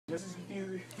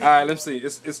Alright, let's see.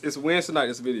 It's Wednesday night,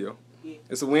 this video.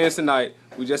 It's a Wednesday night.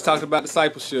 We just talked about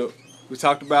discipleship. We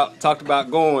talked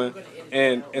about going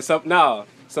and some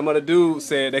of the dudes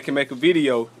said they can make a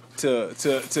video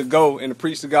to go and to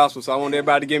preach the gospel. So I want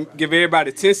everybody to give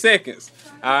everybody 10 seconds.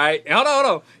 Alright? Hold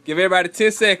on. Give everybody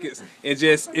 10 seconds and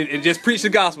just preach the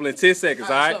gospel in 10 seconds,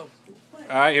 alright?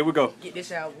 Alright, here we go. Get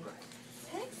this album.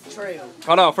 Trail.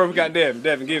 Hold on, first we got Devin.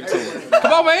 Devin, give it to him.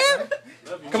 Come on, man.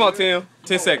 Come on, Tim.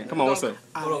 10 seconds. Come on, what's up?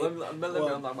 Hold on, let me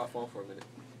unlock my phone for a minute.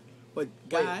 But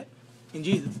God and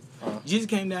Jesus. Jesus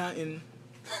came down and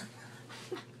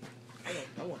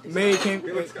Mary came.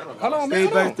 Hold on, Mary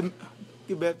man.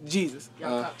 Give birth to Jesus.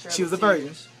 She was a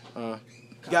virgin.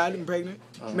 God impregnated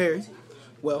Mary.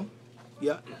 Well,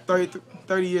 yeah.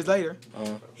 30 years later,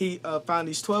 he found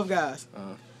these 12 guys,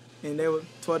 and they were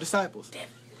 12 disciples.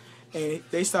 And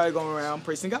they started going around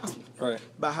preaching the gospel. Right.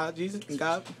 About how Jesus and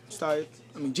God started.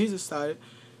 Jesus started.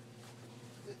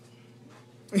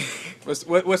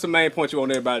 What's the main point you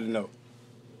want everybody to know?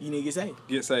 You need to get saved.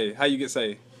 Get saved. How you get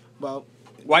saved? Well,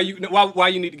 why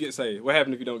you need to get saved? What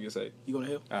happens if you don't get saved? You gonna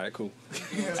hell? All right, cool.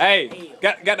 Hey,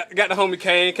 got the homie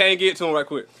Kane. Kane, get to him right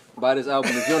quick. Buy this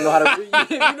album if you don't know how to read.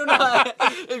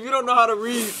 if you don't know how to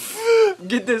read,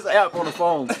 get this app on the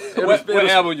phone. What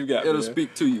album you got? It'll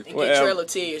speak to you. And get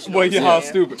T.R.U.T.H. Boy, you're all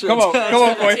stupid. Come on,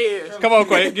 Quay. Come on,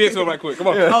 Quay. Get to him right quick. Come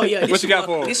on. Oh yeah, what you got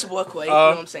for him? This is what Quay. You know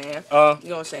what I'm saying? You know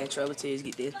what I'm saying? T.R.U.T.H.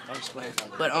 Get this. I'm just playing.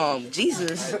 But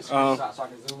Jesus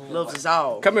loves us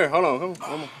all. Come here. Hold on.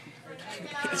 Come on.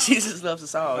 Jesus loves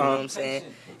us all. You know what I'm saying?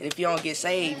 And if you don't get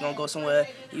saved, you're gonna go somewhere.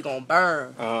 You're gonna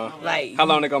burn. Like how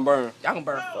long they gonna burn? Y'all gonna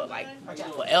burn for like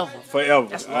forever. Forever.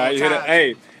 That's a all long right, you hear that? time.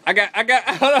 Hey, I got the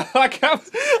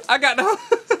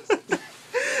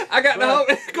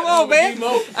homie. Come on, man.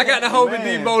 I got the homie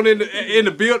Debo in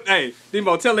the build. Hey,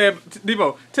 Debo,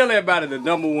 tell everybody the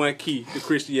 #1 key to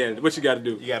Christianity. What you got to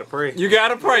do? You gotta pray. You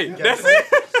gotta pray. That's it.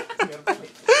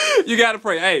 You gotta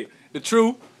pray. Hey, the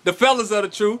truth. The fellas are the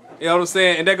truth, you know what I'm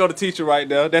saying? And there go the teacher right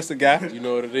there. That's the guy. You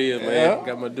know what it is, man. Yeah.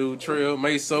 Got my dude T.R.U.T.H.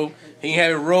 Meso. He ain't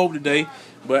have a robe today,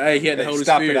 but hey, he had the Holy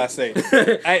Stop Spirit. It, I say.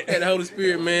 Hey, had the Holy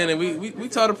Spirit, man, and we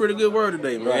taught a pretty good word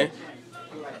today, man.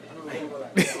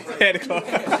 Had to go.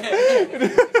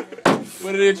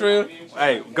 What it is, T.R.U.T.H.?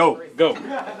 Hey, go.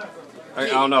 I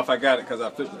don't know if I got it because I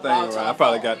flipped the thing around. I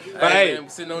probably got it. But hey, man,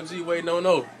 sitting on G waiting on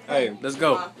O. Hey, let's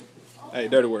go. Hey,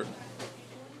 dirty work.